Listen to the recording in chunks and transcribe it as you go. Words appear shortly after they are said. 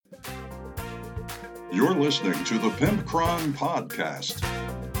You're listening to the Pimpcron Podcast.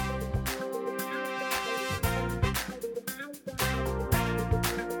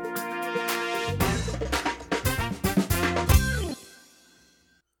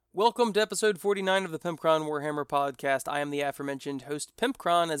 Welcome to episode 49 of the Pimpcron Warhammer Podcast. I am the aforementioned host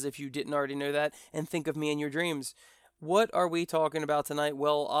Pimpcron, as if you didn't already know that, and think of me in your dreams. What are we talking about tonight?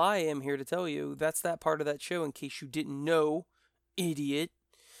 Well, I am here to tell you. That's that part of that show, in case you didn't know, idiot.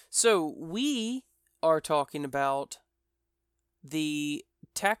 So, we are talking about the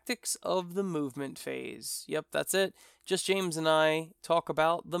tactics of the movement phase. Yep, that's it. Just James and I talk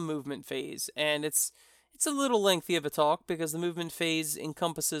about the movement phase, and it's a little lengthy of a talk because the movement phase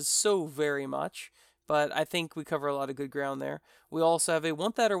encompasses so very much, but I think we cover a lot of good ground there. We also have a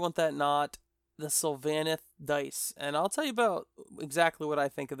Want That or Want That Not, the Sylvaneth dice, and I'll tell you about exactly what I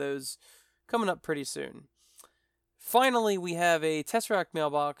think of those coming up pretty soon. Finally, we have a Tesseract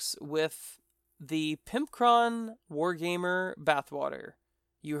mailbox with the Pimpcron Wargamer Bathwater.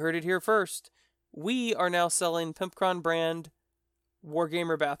 You heard it here first. We are now selling Pimpcron brand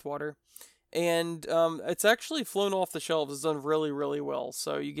Wargamer Bathwater, and it's actually flown off the shelves. It's done really, really well,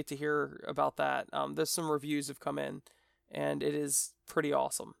 so you get to hear about that. There's some reviews have come in, and it is pretty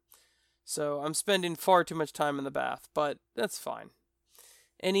awesome. So I'm spending far too much time in the bath, but that's fine.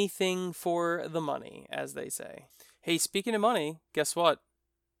 Anything for the money, as they say. Hey, speaking of money, guess what?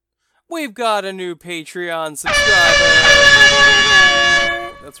 We've got a new Patreon subscriber!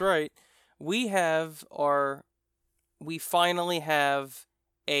 That's right. We finally have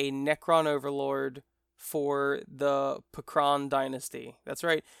a Necron Overlord for the Pimpcron Dynasty. That's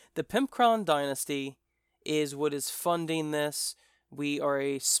right. The Pimpcron Dynasty is what is funding this. We are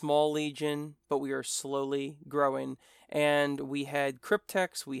a small legion, but we are slowly growing. And we had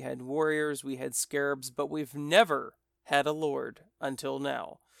Cryptex, we had Warriors, we had Scarabs, but we've never had a Lord until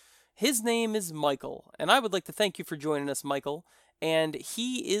now. His name is Michael, and I would like to thank you for joining us, Michael. And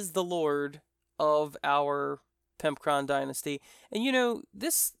he is the Lord of our Pimpcron Dynasty. And you know,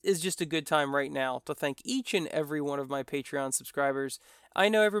 this is just a good time right now to thank each and every one of my Patreon subscribers. I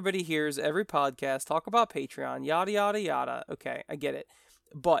know everybody hears every podcast talk about Patreon, yada, yada, yada. Okay, I get it.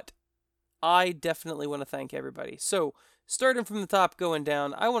 But I definitely want to thank everybody. So, starting from the top going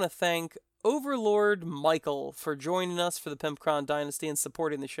down, I want to thank Overlord Michael for joining us for the Pimpcron Dynasty and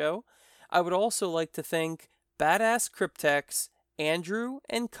supporting the show. I would also like to thank Badass Cryptex, Andrew,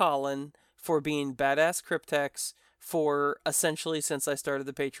 and Colin for being Badass Cryptex for essentially since I started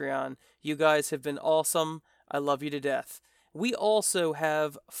the Patreon. You guys have been awesome. I love you to death. We also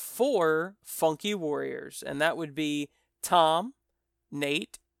have 4 Funky Warriors, and that would be Tom,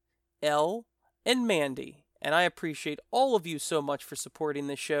 Nate, Elle, and Mandy. And I appreciate all of you so much for supporting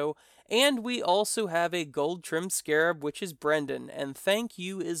this show. And we also have a gold-trimmed scarab, which is Brendan. And thank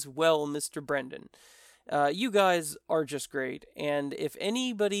you as well, Mr. Brendan. You guys are just great. And if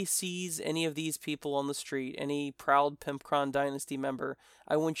anybody sees any of these people on the street, any proud Pimpcron Dynasty member,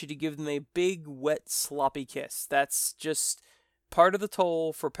 I want you to give them a big, wet, sloppy kiss. That's just part of the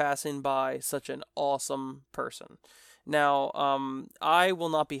toll for passing by such an awesome person. Now, I will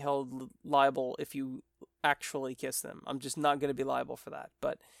not be held liable if you actually kiss them. I'm just not going to be liable for that.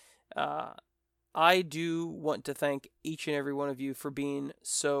 But I do want to thank each and every one of you for being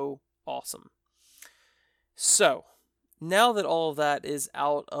so awesome. So, now that all of that is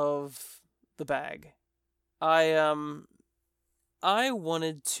out of the bag, I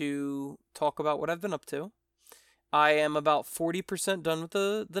wanted to talk about what I've been up to. I am about 40% done with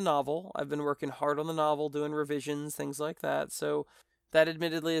the novel. I've been working hard on the novel, doing revisions, things like that. So that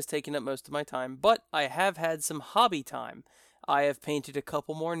admittedly has taken up most of my time. But I have had some hobby time. I have painted a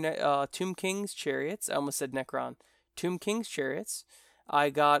couple more Tomb King's Chariots. I almost said Necron. Tomb King's Chariots. I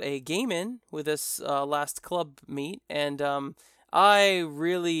got a game in with this last club meet. And I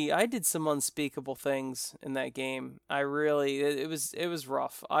did some unspeakable things in that game. It was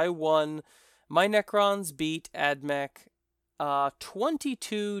rough. I won. My Necrons beat AdMech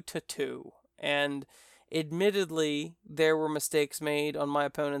 22-2, and admittedly, there were mistakes made on my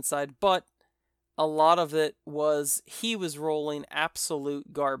opponent's side, but a lot of it was he was rolling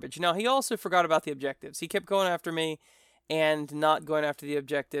absolute garbage. Now, he also forgot about the objectives. He kept going after me and not going after the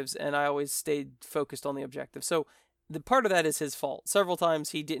objectives, and I always stayed focused on the objectives. So the part of that is his fault. Several times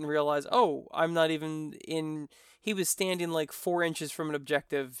he didn't realize, I'm not even in... He was standing like 4 inches from an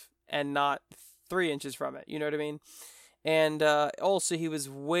objective and not 3 inches from it. You know what I mean? And also, he was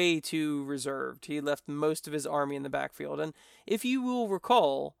way too reserved. He left most of his army in the backfield. And if you will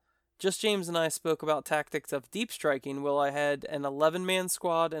recall, Just James and I spoke about tactics of deep striking. Well, I had an 11-man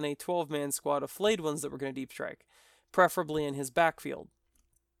squad and a 12-man squad of flayed ones that were going to deep strike, preferably in his backfield.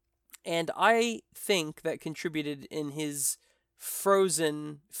 And I think that contributed in his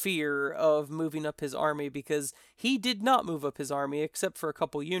frozen fear of moving up his army, because he did not move up his army except for a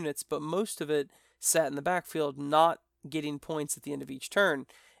couple units, but most of it sat in the backfield, not getting points at the end of each turn.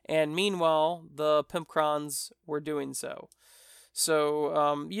 And meanwhile, the Pimpcrons were doing so. So,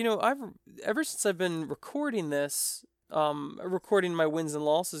 ever since I've been recording this, recording my wins and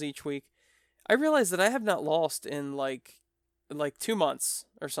losses each week, I realized that I have not lost in like 2 months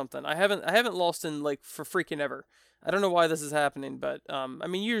or something. I haven't lost in for freaking ever. I don't know why this is happening, but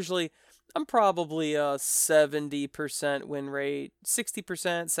usually I'm probably a 70% win rate,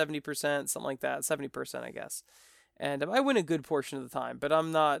 60%, 70%, something like that, 70%, I guess. And I win a good portion of the time, but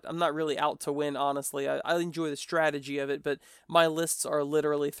I'm not really out to win, honestly. I enjoy the strategy of it, but my lists are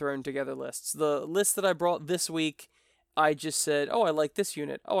literally thrown together lists. The list that I brought this week, I just said, oh, I like this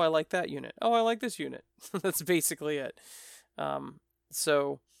unit. Oh, I like that unit. Oh, I like this unit. That's basically it.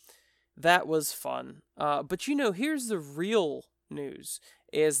 So that was fun. But here's the real news,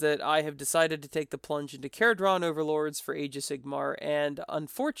 is that I have decided to take the plunge into Kharadron Overlords for Age of Sigmar, and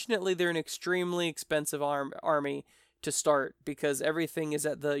unfortunately they're an extremely expensive army to start, because everything is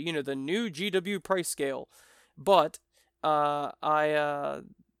at the new GW price scale. But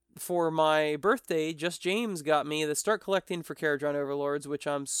for my birthday, Just James got me the Start Collecting for Kharadron Overlords, which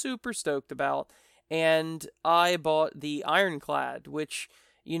I'm super stoked about, and I bought the Ironclad, which,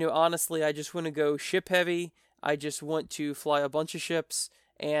 honestly, I just want to go ship heavy. I just want to fly a bunch of ships,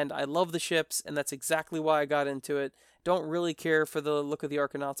 and I love the ships, and that's exactly why I got into it. Don't really care for the look of the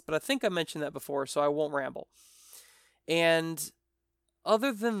Arkanauts, but I think I mentioned that before, so I won't ramble. And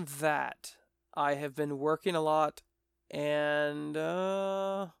other than that, I have been working a lot, and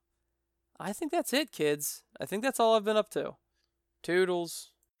I think that's it, kids. I think that's all I've been up to.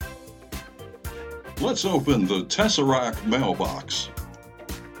 Toodles. Let's open the Tesseract mailbox.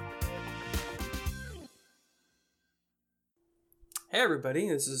 Hey everybody,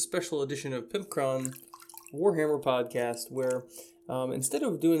 this is a special edition of Pimpcron Warhammer Podcast, where instead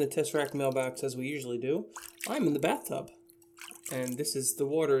of doing the Tesseract mailbox as we usually do, I'm in the bathtub. And the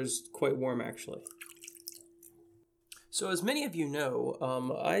water is quite warm, actually. So as many of you know,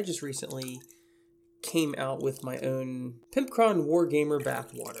 I just recently came out with my own Pimpcron Wargamer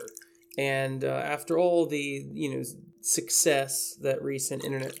bathwater. And after all the, success that recent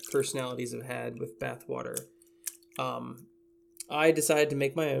internet personalities have had with bathwater, I decided to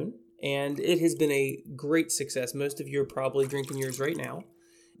make my own, and it has been a great success. Most of you are probably drinking yours right now.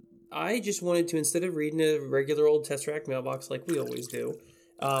 I just wanted to, instead of reading a regular old Tesseract mailbox like we always do,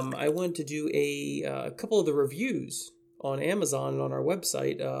 I wanted to do a couple of the reviews on Amazon and on our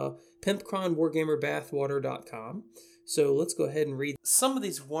website, pimpcronwargamerbathwater.com. So let's go ahead and read some of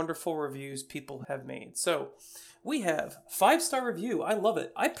these wonderful reviews people have made. So we have 5-star review. I love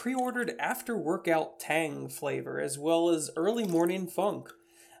it. I pre-ordered after workout tang flavor as well as early morning funk.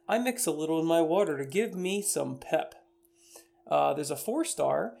 I mix a little in my water to give me some pep. There's a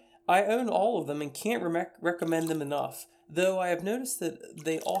 4-star. I own all of them and can't recommend them enough, though I have noticed that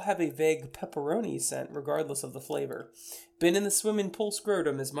they all have a vague pepperoni scent regardless of the flavor. Been in the swimming pool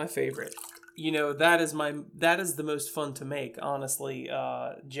scrotum is my favorite. That is the most fun to make, honestly.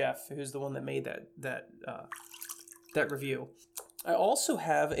 Jeff, who's the one that made that review. I also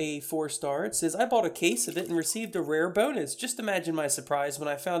have a 4-star. It says, I bought a case of it and received a rare bonus. Just imagine my surprise when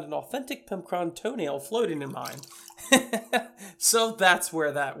I found an authentic Pimpcron toenail floating in mine. So that's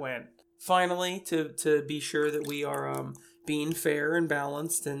where that went. Finally, to be sure that we are being fair and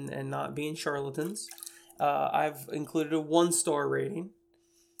balanced and not being charlatans, I've included a 1-star rating.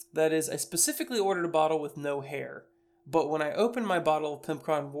 That is, I specifically ordered a bottle with no hair. But when I opened my bottle of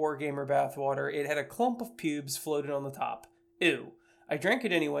Pimpcron Wargamer bathwater, it had a clump of pubes floating on the top. Ew. I drank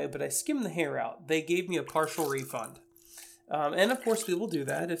it anyway, but I skimmed the hair out. They gave me a partial refund. And of course we will do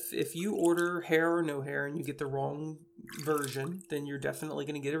that. If you order hair or no hair and you get the wrong version, then you're definitely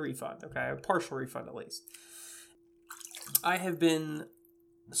going to get a refund. Okay, a partial refund at least. I have been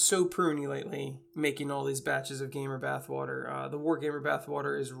so pruny lately, making all these batches of gamer bathwater. The Wargamer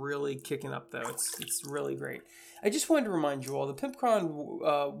bathwater is really kicking up, though. It's really great. I just wanted to remind you all, the Pimpcron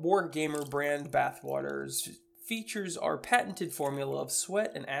Wargamer brand bathwaters features our patented formula of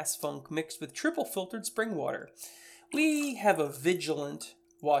sweat and ass funk mixed with triple filtered spring water. We have a vigilant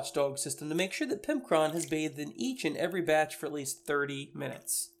watchdog system to make sure that Pimpcron has bathed in each and every batch for at least 30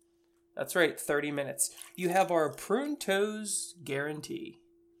 minutes. That's right, 30 minutes. You have our prune toes guarantee.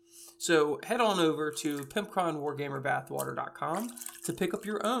 So head on over to pimpcronwargamerbathwater.com to pick up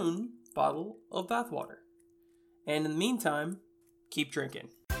your own bottle of bathwater. And in the meantime, keep drinking.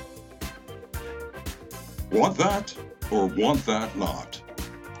 Want that or want that not?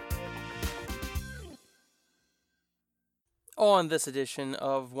 On this edition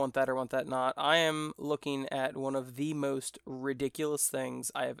of Want That or Want That Not, I am looking at one of the most ridiculous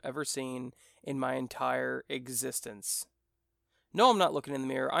things I have ever seen in my entire existence. No, I'm not looking in the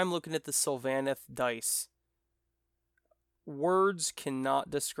mirror. I'm looking at the Sylvaneth dice. Words cannot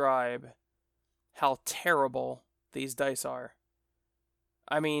describe how terrible these dice are.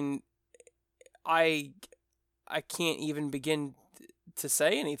 I mean, I can't even begin to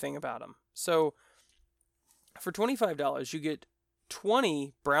say anything about them. So, for $25, you get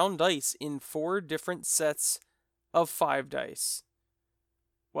 20 brown dice in 4 different sets of 5 dice.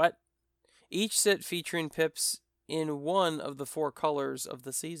 What? Each set featuring pips in one of the 4 colors of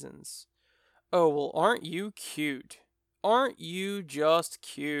the seasons. Oh, well, aren't you cute? Aren't you just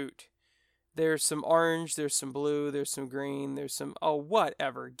cute? There's some orange, there's some blue, there's some green, there's some... Oh,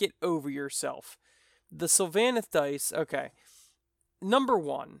 whatever. Get over yourself. The Sylvaneth dice, okay. Number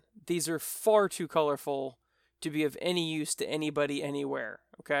 1, these are far too colorful to be of any use to anybody anywhere,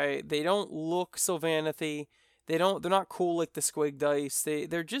 okay? They don't look Sylvanethy. They're not cool like the Squig dice.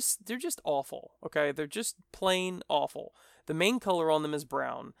 They're just awful, okay? They're just plain awful. The main color on them is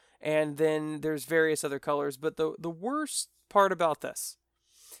brown, and then there's various other colors, but the worst part about this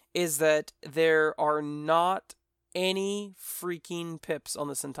is that there are not any freaking pips on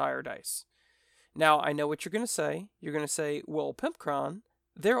this entire dice. Now, I know what you're going to say. You're going to say, well, Pimpcron,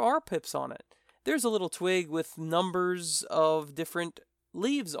 there are pips on it. There's a little twig with numbers of different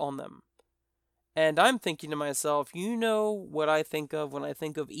leaves on them. And I'm thinking to myself, you know what I think of when I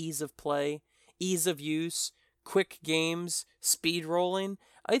think of ease of play, ease of use, quick games, speed rolling?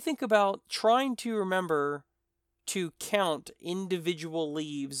 I think about trying to remember to count individual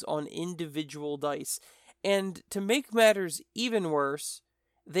leaves on individual dice. And to make matters even worse,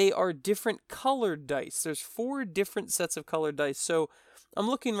 they are different colored dice. There's 4 different sets of colored dice. So I'm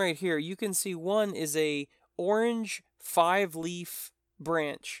looking right here. You can see one is a orange 5-leaf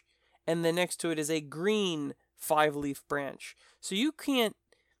branch, and the next to it is a green 5-leaf branch. So you can't...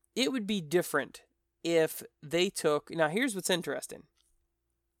 It would be different if they took... Now, here's what's interesting.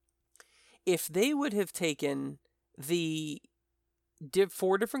 If they would have taken the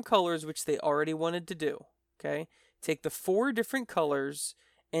 4 different colors, which they already wanted to do, okay? Take the 4 different colors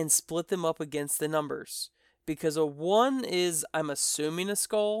and split them up against the numbers. Because a 1 is, I'm assuming, a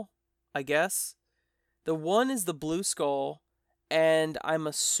skull, I guess. The 1 is the blue skull, and I'm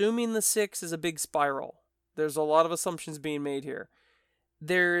assuming the 6 is a big spiral. There's a lot of assumptions being made here.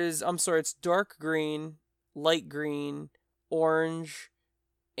 It's dark green, light green, orange,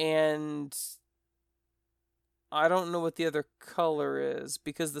 and I don't know what the other color is,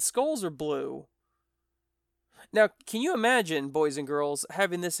 because the skulls are blue. Now, can you imagine, boys and girls,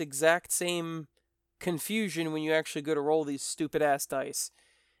 having this exact same confusion when you actually go to roll these stupid ass dice?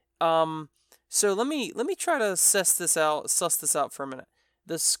 So let me try to suss this out for a minute.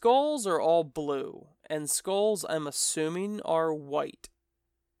 The skulls are all blue, and skulls, I'm assuming, are white.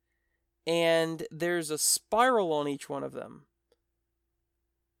 And there's a spiral on each one of them.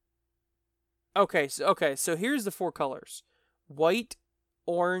 Okay, so here's the 4 colors. White,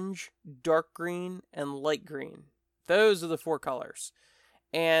 orange, dark green, and light green. Those are the 4 colors.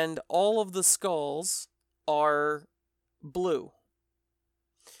 And all of the skulls are blue.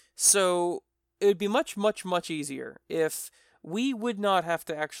 So it would be much, much, much easier if we would not have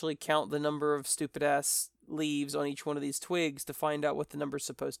to actually count the number of stupid-ass leaves on each one of these twigs to find out what the number is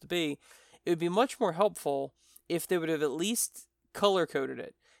supposed to be. It would be much more helpful if they would have at least color-coded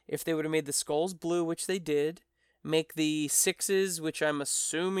it. If they would have made the skulls blue, which they did, make the 6s, which I'm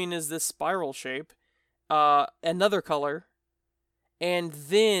assuming is this spiral shape, another color, and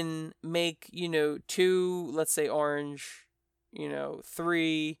then make, 2, let's say orange,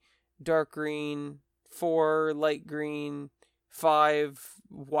 3 dark green, 4 light green, 5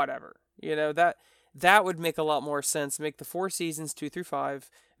 whatever. That would make a lot more sense. Make the 4 seasons 2 through 5,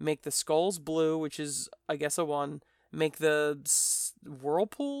 make the skulls blue, which is, I guess, a 1, make the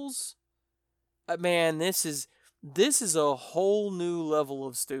whirlpools. Man, this is a whole new level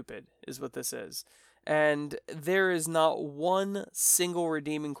of stupid, is what this is. And there is not one single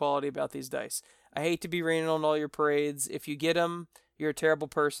redeeming quality about these dice. I hate to be raining on all your parades. If you get them, you're a terrible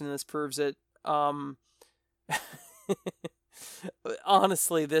person, and this proves it.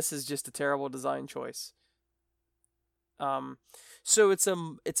 Honestly, this is just a terrible design choice. So it's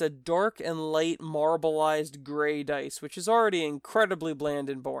a dark and light marbleized gray dice, which is already incredibly bland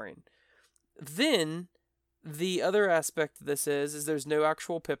and boring. Then, the other aspect of this is there's no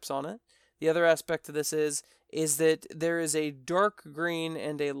actual pips on it. The other aspect of this is that there is a dark green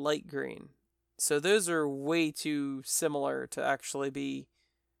and a light green. So those are way too similar to actually be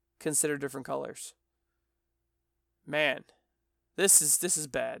considered different colors. Man, This is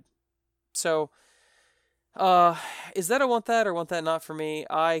bad. So, is that a want that or want that not for me?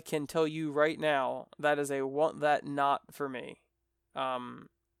 I can tell you right now that is a want that not for me.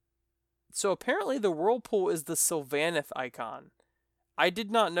 So apparently the Whirlpool is the Sylvaneth icon. I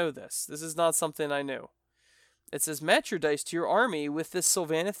did not know this. This is not something I knew. It says match your dice to your army with this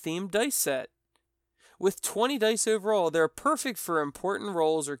Sylvaneth themed dice set. With 20 dice overall, they're perfect for important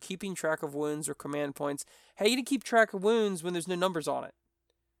rolls or keeping track of wounds or command points. How are you going to keep track of wounds when there's no numbers on it?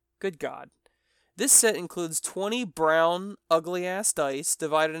 Good God. This set includes 20 brown, ugly-ass dice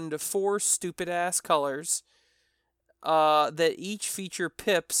divided into 4 stupid-ass colors that each feature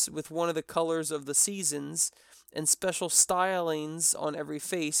pips with one of the colors of the seasons and special stylings on every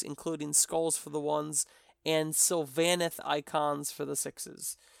face, including skulls for the ones and Sylvaneth icons for the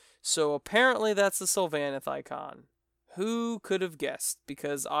 6s. So apparently that's the Sylvaneth icon. Who could have guessed?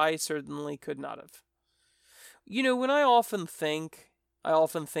 Because I certainly could not have. You know, when I often think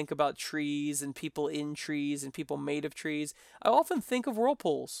about trees and people in trees and people made of trees, I often think of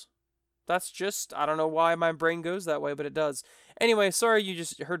whirlpools. That's just, I don't know why my brain goes that way, but it does. Anyway, sorry you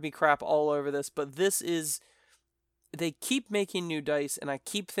just heard me crap all over this, but this is, they keep making new dice, and I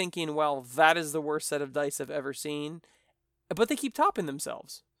keep thinking, well, that is the worst set of dice I've ever seen, but they keep topping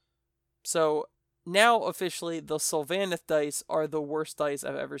themselves. So, now officially, the Sylvaneth dice are the worst dice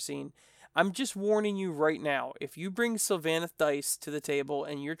I've ever seen. I'm just warning you right now, if you bring Sylvaneth dice to the table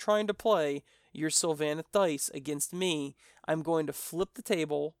and you're trying to play your Sylvaneth dice against me, I'm going to flip the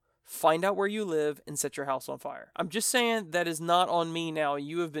table, find out where you live, and set your house on fire. I'm just saying that is not on me now.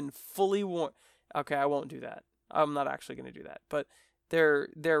 You have been fully warned. Okay, I won't do that. I'm not actually going to do that. But they're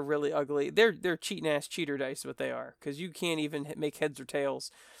really ugly. They're cheating ass cheater dice, what they are, because you can't even make heads or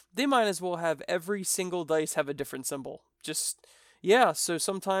tails. They might as well have every single dice have a different symbol. Just, yeah, so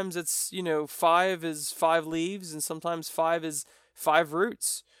sometimes it's, 5 is 5 leaves, and sometimes 5 is 5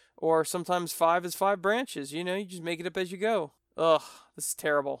 roots, or sometimes 5 is 5 branches. You just make it up as you go. Ugh, this is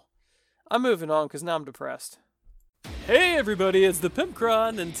terrible. I'm moving on because now I'm depressed. Hey everybody, it's the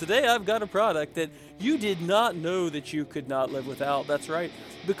Pimpcron, and today I've got a product that you did not know that you could not live without. That's right,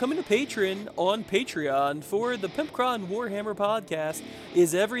 becoming a patron on Patreon for the Pimpcron Warhammer podcast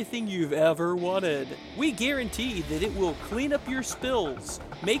is everything you've ever wanted. We guarantee that it will clean up your spills,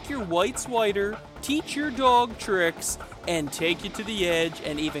 make your whites whiter, teach your dog tricks, and take you to the edge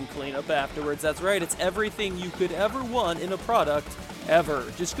and even clean up afterwards. That's right, it's everything you could ever want in a product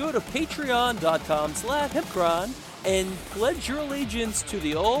ever. Just go to patreon.com/Pimpcron and pledge your allegiance to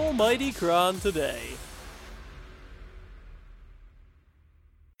the almighty Kron today.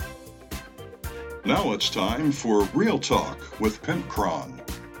 Now it's time for Real Talk with Pimpcron.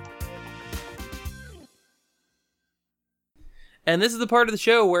 And this is the part of the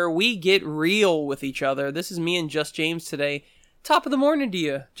show where we get real with each other. This is me and Just James today. Top of the morning to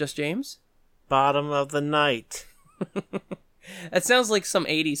you, Just James. Bottom of the night. That sounds like some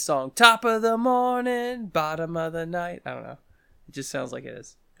 80s song. Top of the morning, bottom of the night. I don't know. It just sounds like it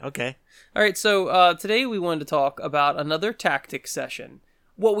is. Okay. All right, so today we wanted to talk about another tactics session.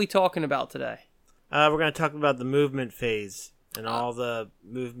 What we talking about today? We're going to talk about the movement phase and all the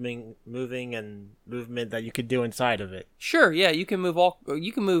moving and movement that you could do inside of it. Sure, yeah, you can move all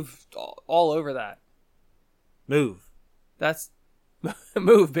over that. Move. That's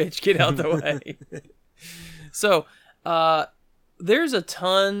move, bitch. Get out the way. So, there's a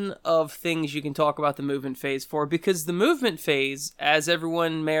ton of things you can talk about the movement phase for, because the movement phase, as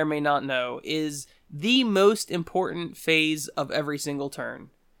everyone may or may not know, is the most important phase of every single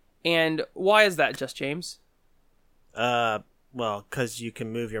turn. And why is that, Just James? Well, because you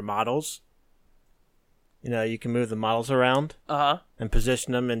can move your models. You can move the models around. Uh-huh. And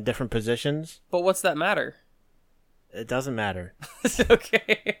position them in different positions. But what's that matter? It doesn't matter.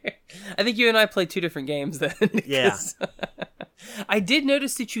 Okay. I think you and I played 2 different games then. Yeah. I did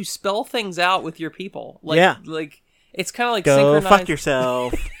notice that you spell things out with your people. Yeah. Like, it's kind of like Go synchronized. fuck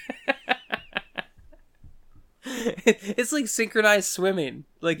yourself. It's like synchronized swimming.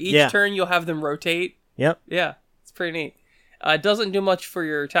 Like, each turn you'll have them rotate. Yep. Yeah. It's pretty neat. It doesn't do much for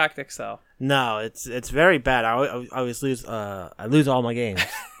your tactics, though. No, it's very bad. I always lose. I lose all my games.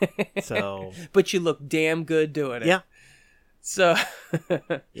 So, but you look damn good doing it. Yeah. So.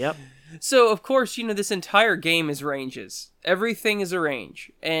 Yep. So of course, this entire game is ranges. Everything is a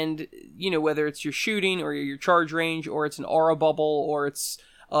range, and whether it's your shooting or your charge range, or it's an aura bubble, or it's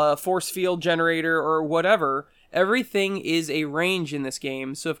a force field generator, or whatever. Everything is a range in this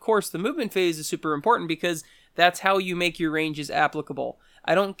game. So of course, the movement phase is super important because that's how you make your ranges applicable.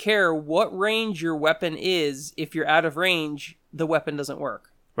 I don't care what range your weapon is. If you're out of range, the weapon doesn't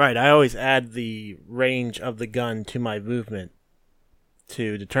work. Right. I always add the range of the gun to my movement.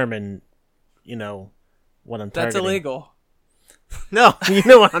 to determine, what I'm That's targeting. illegal. No, you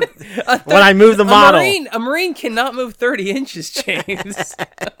know what? When I move the model. A Marine cannot move 30 inches, James.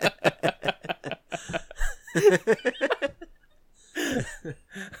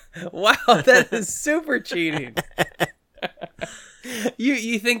 Wow, that is super cheating.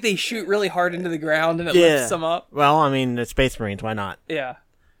 You think they shoot really hard into the ground and it lifts them up? Well, I mean, it's Space Marines. Why not? Yeah.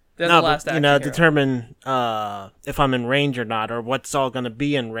 They're the last action hero. Determine if I'm in range or not, or what's all going to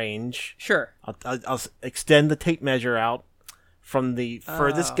be in range. Sure. I'll extend the tape measure out from the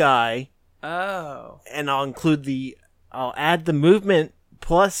furthest guy. Oh. And I'll add the movement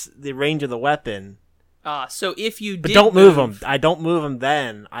plus the range of the weapon. So if you But don't move them. I don't move them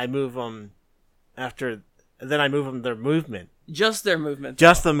then. I move them after. Then I move them their movement. Just their movement.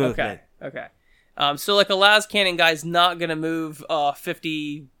 Just the movement. Okay. So like a las cannon guy's not going to move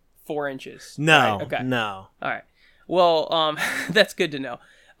 54 inches. No. Right? Okay. No. All right. Well, that's good to know.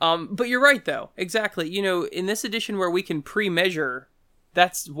 But you're right, though. Exactly. In this edition where we can pre-measure,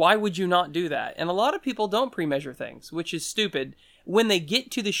 why would you not do that? And a lot of people don't pre-measure things, which is stupid. When they get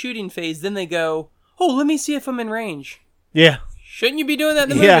to the shooting phase, then they go, oh, let me see if I'm in range. Yeah. Shouldn't you be doing that in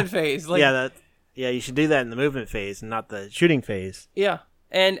the movement phase? Yeah, you should do that in the movement phase and not the shooting phase. Yeah.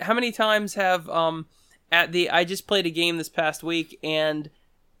 And how many times have, I just played a game this past week, and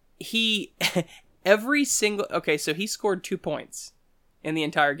he, so he scored 2 points in the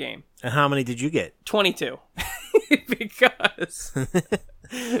entire game. And how many did you get? 22.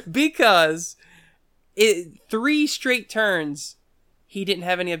 because 3 straight turns, he didn't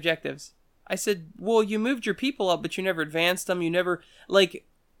have any objectives. I said, well, you moved your people up, but you never advanced them. You never,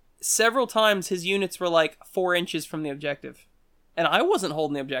 several times his units were 4 inches from the objective. And I wasn't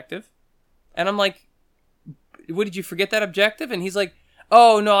holding the objective. And I'm like, what, did you forget that objective? And he's like,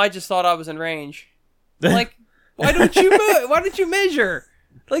 oh, no, I just thought I was in range. I'm like, why don't you move? Why don't you measure?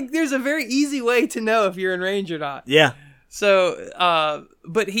 There's a very easy way to know if you're in range or not. Yeah. So,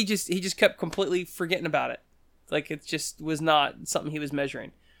 but he just kept completely forgetting about it. It just was not something he was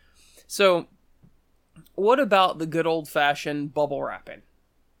measuring. So, what about the good old-fashioned bubble wrapping?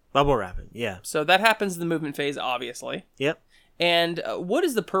 Bubble wrapping, yeah. So that happens in the movement phase, obviously. Yep. And what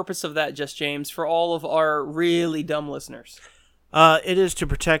is the purpose of that, Just James, for all of our really dumb listeners? It is to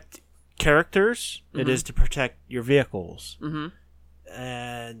protect characters. Mm-hmm. It is to protect your vehicles. Mm-hmm.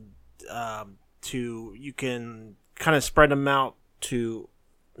 And you can kind of spread them out to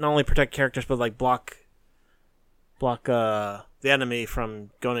not only protect characters, but block the enemy from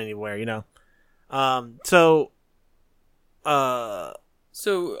going anywhere, So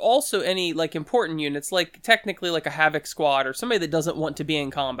also any important units, technically a Havoc squad or somebody that doesn't want to be in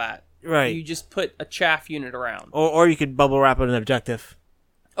combat. Right. You just put a chaff unit around. Or you could bubble wrap an objective.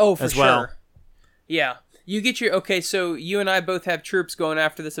 Oh, for as sure. well. Yeah. You get so you and I both have troops going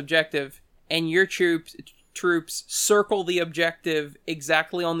after this objective, and your troops circle the objective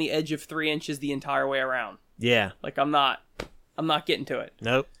exactly on the edge of 3 inches the entire way around. Yeah. I'm not getting to it.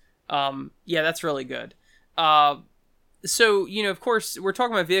 Nope. Yeah, that's really good. So, of course, we're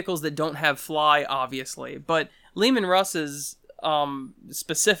talking about vehicles that don't have fly, obviously, but Leman Russes,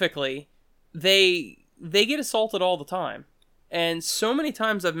 specifically, they get assaulted all the time. And so many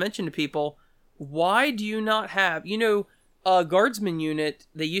times I've mentioned to people, why do you not have, a guardsman unit,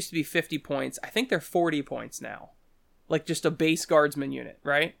 they used to be 50 points. I think they're 40 points now. Just a base guardsman unit,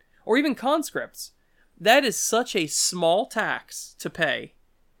 right? Or even conscripts. That is such a small tax to pay.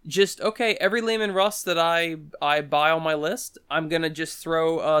 Just, okay, every Leman Russ that I buy on my list, I'm going to just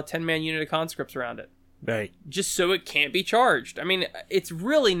throw a 10-man unit of conscripts around it. Right. Just so it can't be charged. I mean, it's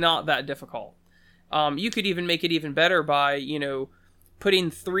really not that difficult. You could even make it even better by,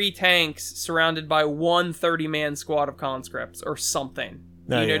 putting 3 tanks surrounded by one 30-man squad of conscripts or something.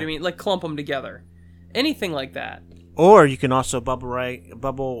 You know what I mean? Clump them together. Anything like that. Or you can also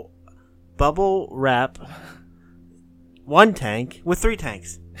bubble wrap one tank with 3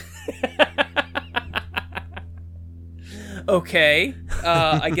 tanks. Okay,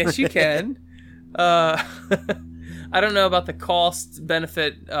 I guess you can. I don't know about the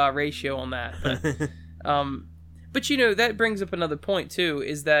cost-benefit ratio on that, but that brings up another point too.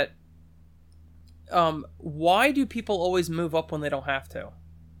 Is that why do people always move up when they don't have to?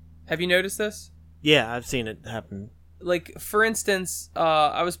 Have you noticed this? Yeah, I've seen it happen. For instance,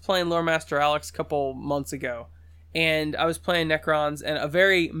 I was playing Lore Master Alex a couple months ago. And I was playing Necrons, and a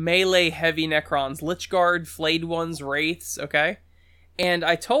very melee-heavy Necrons, Lichguard, Flayed Ones, Wraiths, okay? And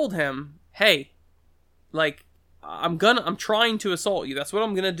I told him, hey, I'm trying to assault you. That's what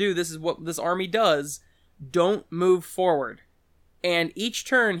I'm gonna do. This is what this army does. Don't move forward. And each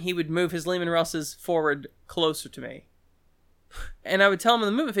turn, he would move his Leman Russes forward closer to me. And I would tell him in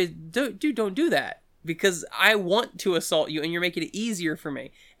the movement phase, don't do that. Because I want to assault you, and you're making it easier for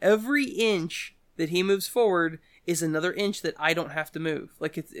me. Every inch that he moves forward is another inch that I don't have to move.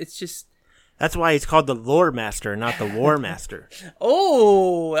 Like, it's just... That's why he's called the Lore Master, not the War Master.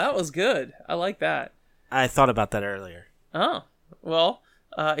 Oh, that was good. I like that. I thought about that earlier. Oh, well,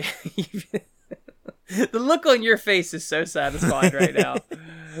 the look on your face is so satisfied right now.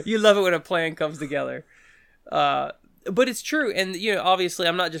 You love it when a plan comes together. But it's true, and obviously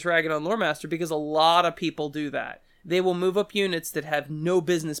I'm not just ragging on Lore Master because a lot of people do that. They will move up units that have no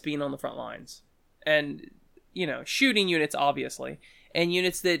business being on the front lines. And, shooting units, obviously, and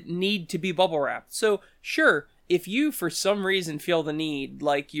units that need to be bubble wrapped. So, sure, if you, for some reason, feel the need,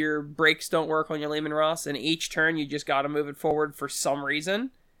 like your brakes don't work on your Lehman Ross, and each turn you just gotta move it forward for some reason,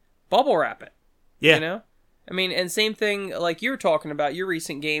 bubble wrap it. Yeah. I mean, and same thing like you were talking about your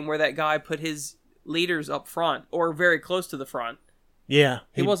recent game where that guy put his leaders up front, or very close to the front. Yeah.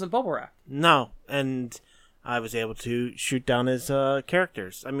 He wasn't bubble wrapped. No, and I was able to shoot down his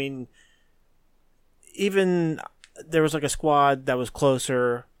characters. I mean, even there was like a squad that was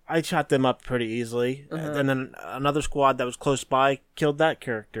closer. I shot them up pretty easily. And then another squad that was close by killed that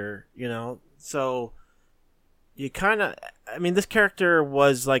character, So you kind of... I mean, this character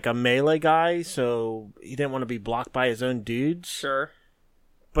was like a melee guy, so he didn't want to be blocked by his own dudes. Sure.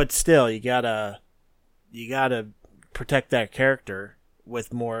 But still, you gotta protect that character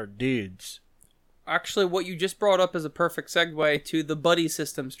with more dudes. Actually, what you just brought up is a perfect segue to the buddy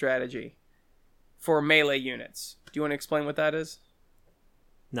system strategy for melee units. Do you want to explain what that is?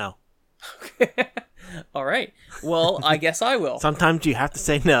 No. All right. Well, I guess I will. Sometimes you have to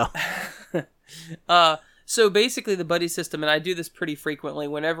say no. So basically the buddy system, and I do this pretty frequently,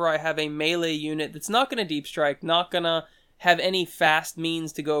 whenever I have a melee unit that's not going to deep strike, not going to have any fast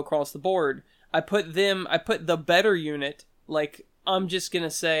means to go across the board, I put the better unit, like, I'm just going to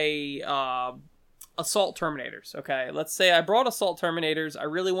say Assault Terminators, okay? Let's say I brought Assault Terminators, I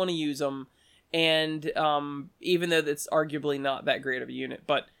really want to use them, and even though that's arguably not that great of a unit,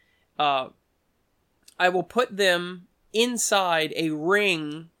 but I will put them inside a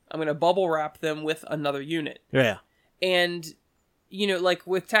ring. I'm going to bubble wrap them with another unit. Yeah. And, like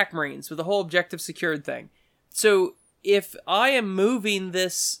with TAC Marines, with the whole objective secured thing. So if I am moving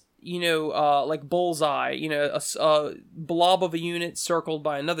this, like bullseye, a blob of a unit circled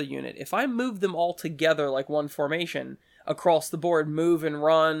by another unit, if I move them all together like one formation across the board, move and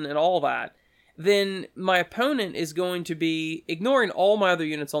run and all that, then my opponent is going to be ignoring all my other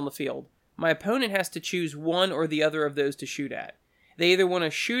units on the field. My opponent has to choose one or the other of those to shoot at. They either want to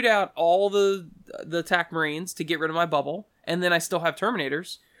shoot out all the TAC Marines to get rid of my bubble, and then I still have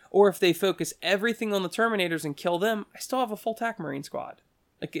Terminators, or if they focus everything on the Terminators and kill them, I still have a full TAC Marine squad.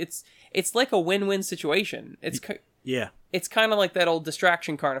 Like it's like a win-win situation. It's kind of like that old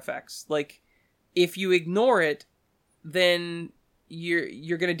distraction card effects. Like if you ignore it, then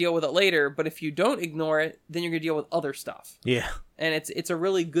you're going to deal with it later, but if you don't ignore it, then you're going to deal with other stuff. Yeah. And it's a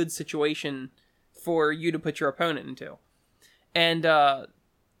really good situation for you to put your opponent into. And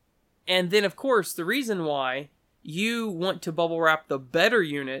then, of course, the reason why you want to bubble wrap the better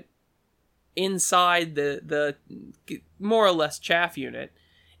unit inside the more or less chaff unit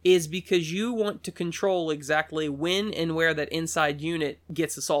is because you want to control exactly when and where that inside unit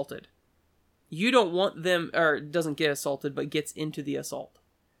gets assaulted. You don't want them, or doesn't get assaulted, but gets into the assault.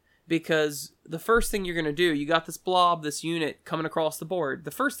 Because the first thing you're going to do, you got this blob, this unit coming across the board,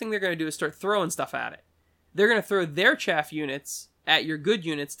 the first thing they're going to do is start throwing stuff at it. They're going to throw their chaff units at your good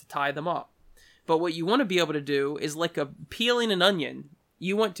units to tie them up. But what you want to be able to do is like peeling an onion.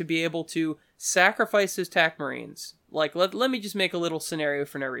 You want to be able to sacrifice those TAC Marines. Like, let me just make a little scenario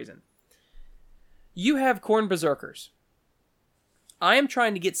for no reason. You have Khorne Berserkers. I am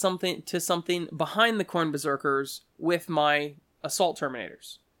trying to get something behind the Khorne Berserkers with my Assault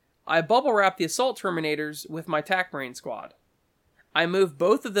Terminators. I bubble wrap the Assault Terminators with my TAC Marine squad. I move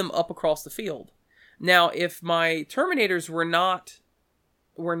both of them up across the field. Now, if my Terminators were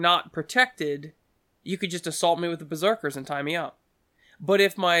not protected, you could just assault me with the Berserkers and tie me up. But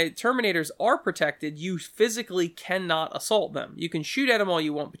if my Terminators are protected, you physically cannot assault them. You can shoot at them all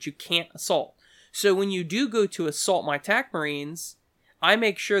you want, but you can't assault. So when you do go to assault my TAC Marines, I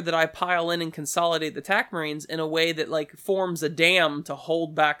make sure that I pile in and consolidate the TAC Marines in a way that like forms a dam to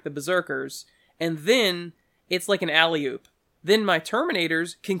hold back the Berserkers. And then it's like an alley-oop. Then my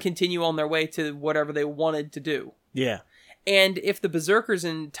Terminators can continue on their way to whatever they wanted to do. Yeah. And if the Berserkers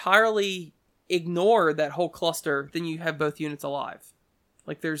entirely ignore that whole cluster, then you have both units alive.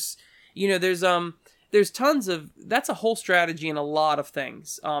 Like there's there's tons of, that's a whole strategy in a lot of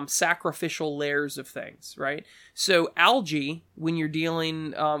things. Sacrificial layers of things, right? So algae, when you're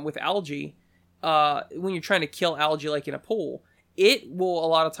dealing with algae, when you're trying to kill algae like in a pool, it will a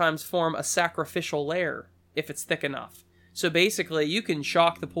lot of times form a sacrificial layer if it's thick enough. So basically, you can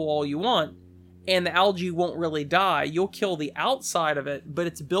shock the pool all you want, and the algae won't really die. You'll kill the outside of it, but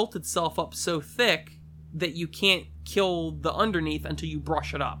it's built itself up so thick that you can't kill the underneath until you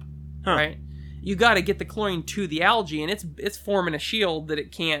brush it up, right? You got to get the chlorine to the algae, and it's forming a shield that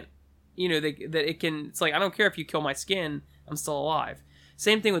it can't, that it can. It's like, I don't care if you kill my skin, I'm still alive.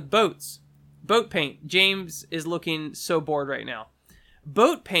 Same thing with boats. Boat paint. James is looking so bored right now.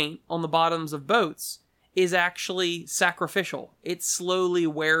 Boat paint on the bottoms of boats is actually sacrificial. It slowly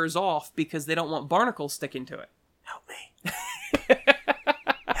wears off because they don't want barnacles sticking to it. Help me.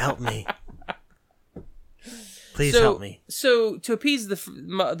 Help me. Please help me. So to appease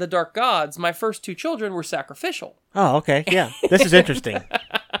the dark gods, my first 2 children were sacrificial. Oh, okay. Yeah. This is interesting.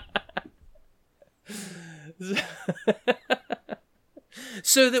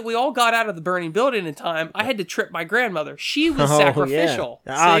 So that we all got out of the burning building in time, I had to trip my grandmother. She was sacrificial.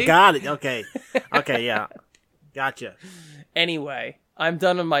 Yeah. Oh, got it. Okay. Okay, yeah. Gotcha. Anyway, I'm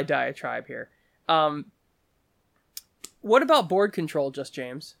done with my diatribe here. What about board control, Just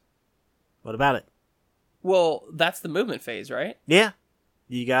James? What about it? Well, that's the movement phase, right? Yeah.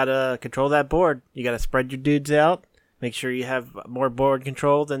 You gotta control that board. You gotta spread your dudes out. Make sure you have more board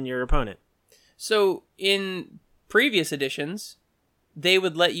control than your opponent. So, in previous editions, they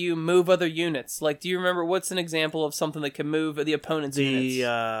would let you move other units. Like, do you remember what's an example of something that can move the opponent's units?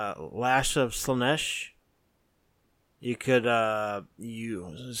 The Lash of Slaanesh. You could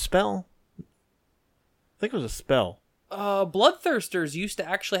use a spell. I think it was a spell. Bloodthirsters used to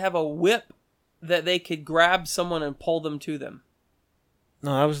actually have a whip that they could grab someone and pull them to them.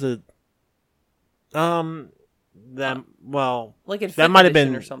 No, that was the like in 5th that might have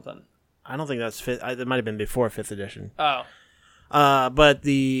been or something. I don't think that's 5th. It might have been before 5th edition. Oh. But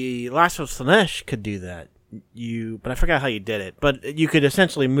the Lash of Slaanesh could do that. But I forgot how you did it. But you could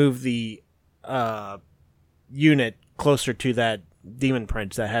essentially move the unit closer to that demon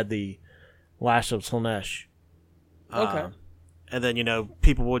prince that had the Lash of Slaanesh. Okay. And then,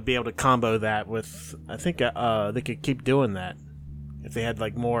 people would be able to combo that with, I think they could keep doing that if they had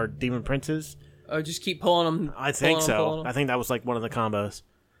like more demon princes. Oh, just keep pulling them. I think so. I think that was like one of the combos.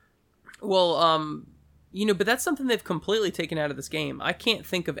 Well, but that's something they've completely taken out of this game. I can't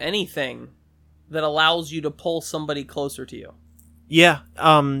think of anything that allows you to pull somebody closer to you. Yeah.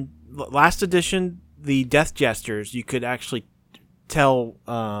 Last edition, the Death Jesters, you could actually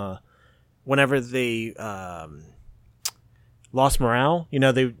tell whenever they lost morale,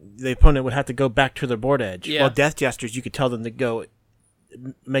 the opponent would have to go back to their board edge. Yeah. While Death Jesters, you could tell them to go,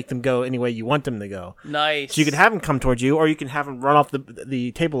 make them go any way you want them to go. Nice. So you could have them come towards you, or you can have them run off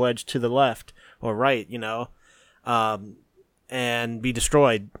the table edge to the left or right, and be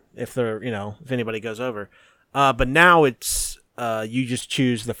destroyed if they're, if anybody goes over. But now it's you just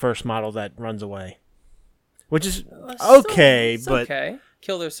choose the first model that runs away, which is okay, but okay.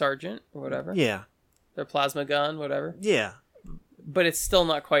 Kill their sergeant or whatever. Yeah. Their plasma gun, whatever. Yeah. But it's still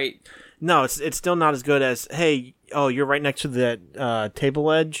not quite. No, it's still not as good as, hey, you're right next to that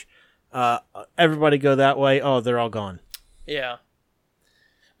table edge. Everybody go that way. Oh, they're all gone. Yeah.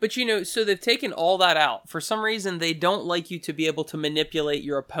 But, so they've taken all that out. For some reason, they don't like you to be able to manipulate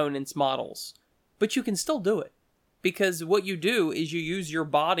your opponent's models. But you can still do it. Because what you do is you use your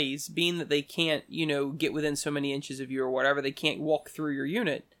bodies, being that they can't, get within so many inches of you or whatever. They can't walk through your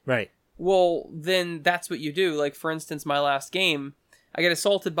unit. Right. Well, then that's what you do. Like, for instance, my last game, I got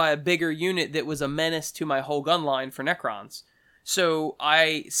assaulted by a bigger unit that was a menace to my whole gun line for Necrons. So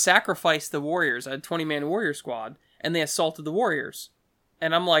I sacrificed the warriors. I had a 20-man warrior squad, and they assaulted the warriors.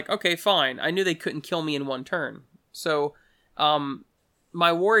 And I'm like, okay, fine. I knew they couldn't kill me in one turn. So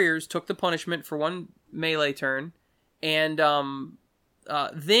my warriors took the punishment for one melee turn, and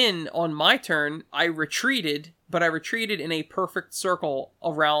then on my turn, I retreated, but I retreated in a perfect circle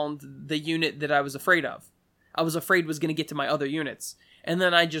around the unit that I was afraid of. I was afraid was going to get to my other units. And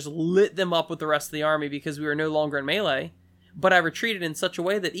then I just lit them up with the rest of the army because we were no longer in melee. But I retreated in such a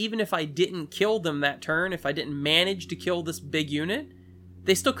way that even if I didn't kill them that turn, if I didn't manage to kill this big unit,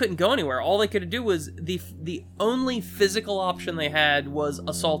 they still couldn't go anywhere. All they could do was, the only physical option they had was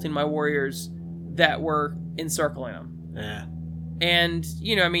assaulting my warriors that were encircling them. Yeah. And,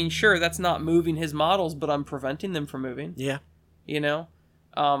 sure, that's not moving his models, but I'm preventing them from moving. Yeah.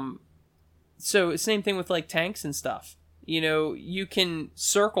 So same thing with like tanks and stuff. You can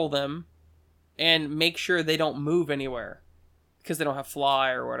circle them and make sure they don't move anywhere because they don't have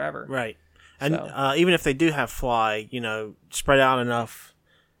fly or whatever. Right. And So. even if they do have fly, spread out enough,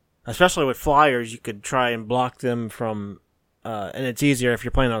 especially with flyers, you could try and block them from. And it's easier if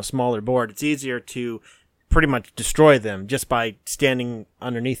you're playing on a smaller board. It's easier to pretty much destroy them just by standing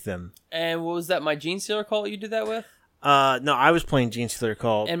underneath them. And what was that? My Gene Stealer cult you did that with? No, I was playing Gene Stealer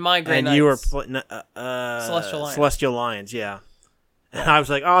Cult. And my Grey and you were Knights. playing Celestial Lions. Celestial Lions, yeah. And I was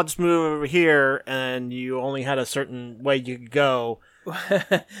like, oh, I'll just move over here, and you only had a certain way you could go.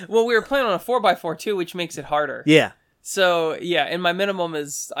 Well, we were playing on a 4x4 too, which makes it harder. Yeah. So, yeah, and my minimum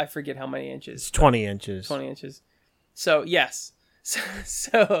is, I forget how many inches. It's 20 inches. 20 inches. So, yes.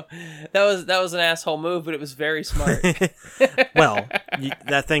 So that was an asshole move, but it was very smart. Well,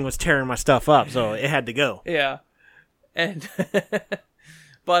 that thing was tearing my stuff up, so it had to go. Yeah. And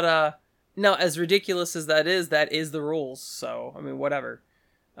but now, as ridiculous as that is the rules. So, I mean, whatever.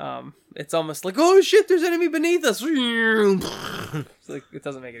 It's almost like, oh shit, there's enemy beneath us. It's like, it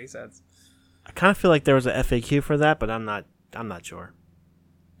doesn't make any sense. I kind of feel like there was a FAQ for that, but I'm not sure.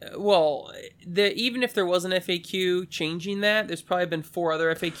 Well, even if there was an FAQ changing that, there's probably been 4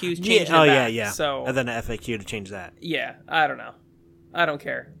 other FAQs changing it back. Yeah. So, and then an FAQ to change that. Yeah, I don't know. I don't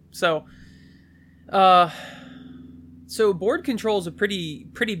care. So, so board control is a pretty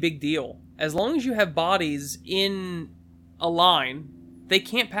big deal. As long as you have bodies in a line, they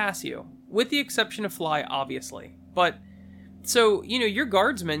can't pass you, with the exception of fly, obviously. But so, your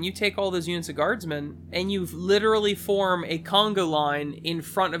guardsmen, you take all those units of guardsmen, and you literally form a Congo line in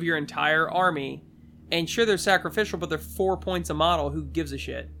front of your entire army. And sure, they're sacrificial, but they're 4 points a model. Who gives a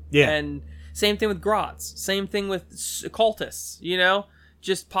shit? Yeah. And same thing with Grots. Same thing with cultists,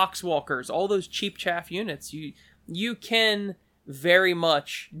 just Poxwalkers. All those cheap chaff units. You can very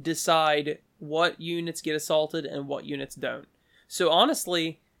much decide what units get assaulted and what units don't. So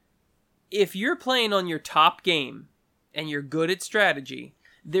honestly, if you're playing on your top game, and you're good at strategy,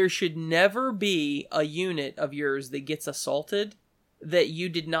 there should never be a unit of yours that gets assaulted that you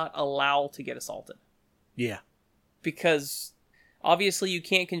did not allow to get assaulted. Yeah. Because obviously you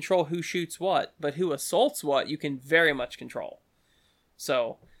can't control who shoots what, but who assaults what you can very much control.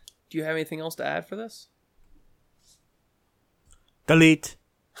 So, do you have anything else to add for this? Delete.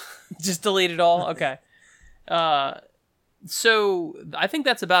 Just delete it all? Okay. So, I think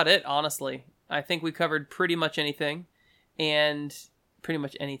that's about it, honestly. I think we covered pretty much anything. And pretty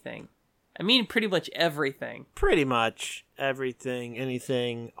much anything. I mean, pretty much everything. Pretty much everything,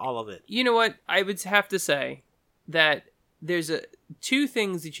 anything, all of it. You know what? I would have to say that there's 2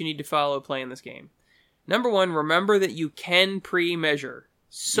 things that you need to follow playing this game. Number 1, remember that you can pre-measure.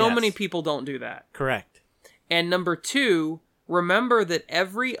 So many people don't do that. Correct. And number 2, remember that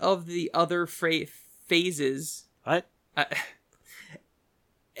every of the other phases... What?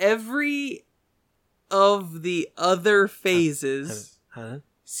 Every of the other phases,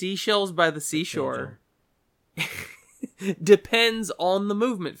 Seashells by the Seashore, depends on the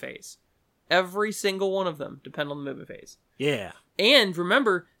movement phase. Every single one of them depend on the movement phase. Yeah. And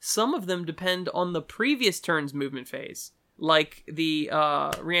remember, some of them depend on the previous turn's movement phase, like the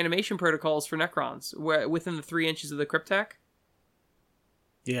reanimation protocols for Necrons, where within the 3 inches of the Cryptek.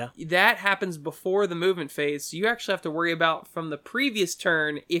 Yeah. That happens before the movement phase, so you actually have to worry about from the previous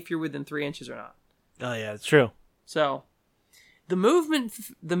turn if you're within 3 inches or not. Oh yeah, it's true. So, the movement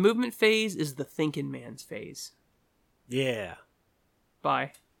phase is the thinking man's phase. Yeah.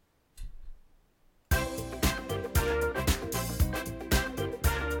 Bye.